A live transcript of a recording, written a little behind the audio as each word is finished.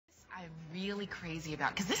really crazy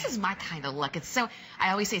about, because this is my kind of look. It's so,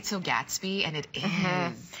 I always say it's so Gatsby, and it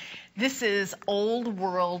is. This is old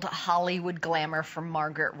world Hollywood glamour from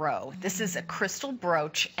Margaret Rowe. This is a crystal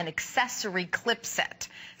brooch and accessory clip set.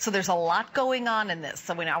 So there's a lot going on in this.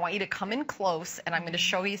 So I want you to come in close, and I'm going to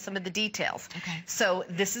show you some of the details. Okay. So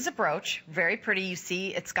this is a brooch, very pretty. You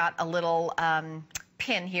see it's got a little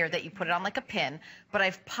pin here that you put it on like a pin, but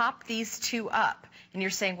I've popped these two up. And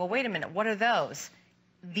you're saying, well, wait a minute, what are those?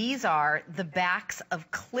 These are the backs of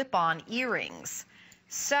clip-on earrings.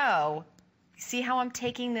 So see how I'm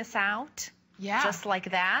taking this out? Yeah. Just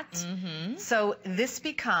like that. So this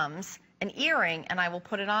becomes an earring, and I will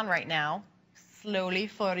put it on right now, slowly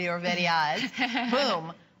for your very eyes.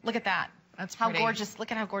 Boom. Look at that. That's how pretty. gorgeous.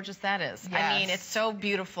 Look at how gorgeous that is. Yes. I mean, it's so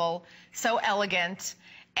beautiful, so elegant.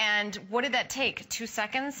 And what did that take? 2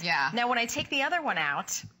 seconds? Yeah. Now, when I take the other one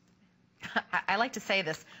out, I like to say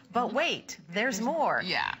this, but wait, there's more.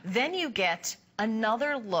 Yeah. Then you get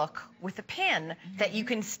another look with a pin that you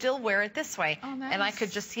can still wear it this way. Oh, nice. And I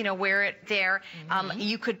could just, wear it there.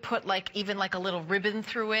 You could put even like a little ribbon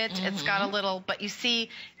through it. It's got a little, but you see,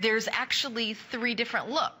 there's actually 3 different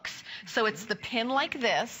looks. So it's the pin like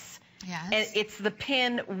this. Yes. And it's the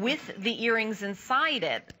pin with the earrings inside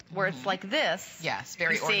it, where it's like this. Yes,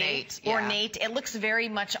 very ornate. Yeah. Ornate. It looks very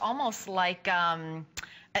much almost like the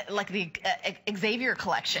Xavier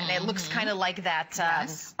collection. It looks kind of like that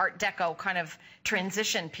Art Deco kind of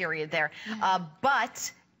transition period there.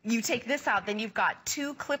 But you take this out, then you've got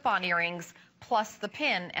 2 clip-on earrings plus the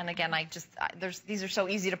pin. And again, these are so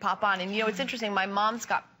easy to pop on. And it's interesting. My mom's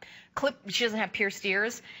got she doesn't have pierced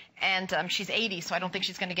ears, and she's 80, so I don't think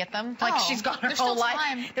she's going to get them. Like, she's gone her whole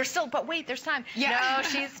life. There's still, but wait, there's time. Yeah. No,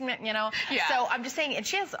 she's, So I'm just saying, and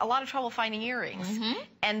she has a lot of trouble finding earrings.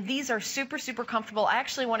 And these are super, super comfortable. I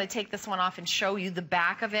actually want to take this one off and show you the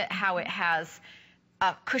back of it, how it has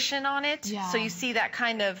a cushion on it. Yeah. So you see that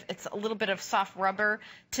kind of, it's a little bit of soft rubber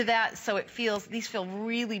to that, so these feel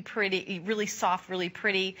really pretty, really soft, really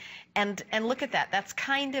pretty. And look at that. That's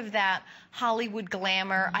kind of that Hollywood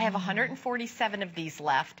glamour. I have 147 of these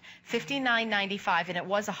left, $59.95, and it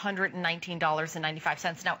was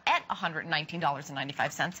 $119.95. Now, at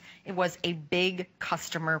 $119.95, it was a big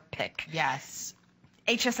customer pick. Yes.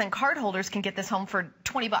 HSN card holders can get this home for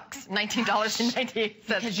 $20, $19.98.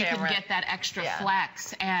 Because you can get that extra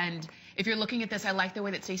flex. And if you're looking at this, I like the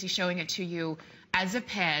way that Stacey's showing it to you as a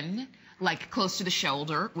pin, like close to the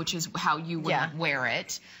shoulder, which is how you would wear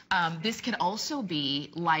it. This can also be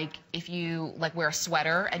like if you wear a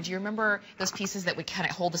sweater, and do you remember those pieces that would kind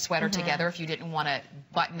of hold the sweater together if you didn't want to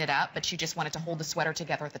button it up, but you just wanted to hold the sweater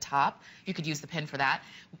together at the top? You could use the pin for that.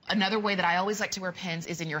 Another way that I always like to wear pins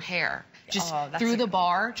is in your hair. Just through the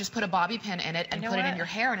bar, just put a bobby pin in it and put it in your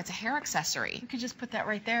hair, and it's a hair accessory. You could just put that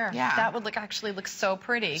right there. Yeah. That would actually look so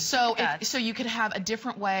pretty. So so you could have a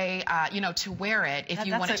different way, to wear it if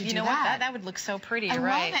you wanted to do that. That would look so pretty, I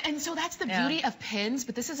right? love it. And so that's the beauty of pins,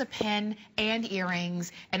 but this is a pin and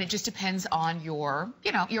earrings, and it just depends on your,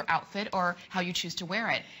 your outfit or how you choose to wear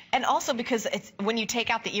it. And also because when you take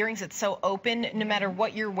out the earrings, it's so open, no matter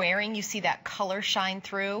what you're wearing, you see that color shine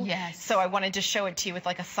through. Yes. So I wanted to show it to you with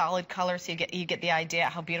like a solid color, so you get the idea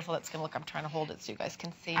how beautiful it's going to look. I'm trying to hold it so you guys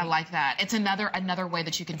can see. I like that. It's another way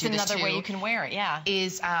that you can do this too. Another way you can wear it,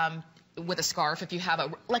 is with a scarf. If you have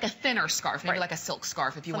a thinner scarf, maybe like a silk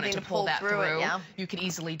scarf, if you wanted to pull that through, you can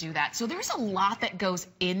easily do that. So there's a lot that goes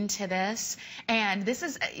into this, and this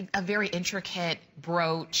is a very intricate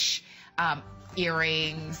brooch,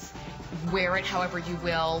 earrings. Wear it however you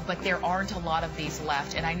will, but there aren't a lot of these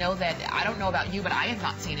left. And I know that, I don't know about you, but I have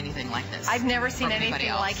not seen anything like this. I've never seen anything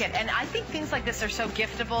like it. And I think things like this are so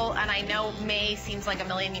giftable, and I know May seems like a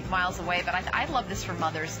million miles away, but I love this for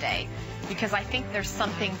Mother's Day, because I think there's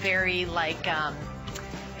something very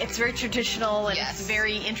it's very traditional, and it's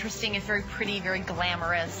very interesting, it's very pretty, very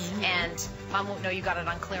glamorous, and Mom won't know you got it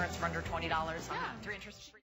on clearance for under $20. Yeah.